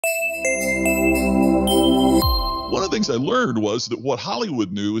One of the things I learned was that what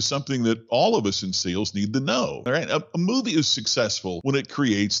Hollywood knew is something that all of us in sales need to know. All right? A movie is successful when it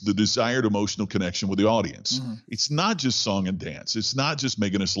creates the desired emotional connection with the audience. It's not just song and dance. It's not just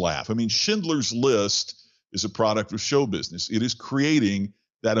making us laugh. I mean, Schindler's List is a product of show business. It is creating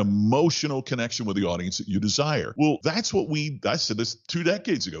that emotional connection with the audience that you desire. Well, that's what I said this 2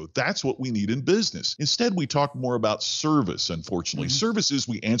 decades ago. That's what we need in business. Instead, we talk more about service, unfortunately. Service is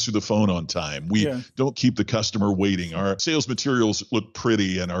we answer the phone on time. We don't keep the customer waiting. Our sales materials look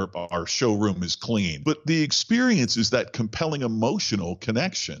pretty and our showroom is clean. But the experience is that compelling emotional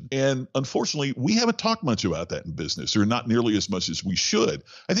connection. And unfortunately, we haven't talked much about that in business, or not nearly as much as we should.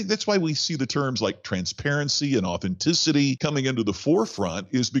 I think that's why we see the terms like transparency and authenticity coming into the forefront,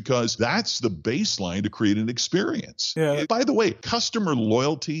 is because that's the baseline to create an experience. By the way, customer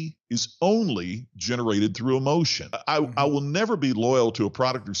loyalty is only generated through emotion. I will never be loyal to a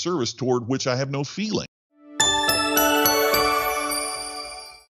product or service toward which I have no feeling.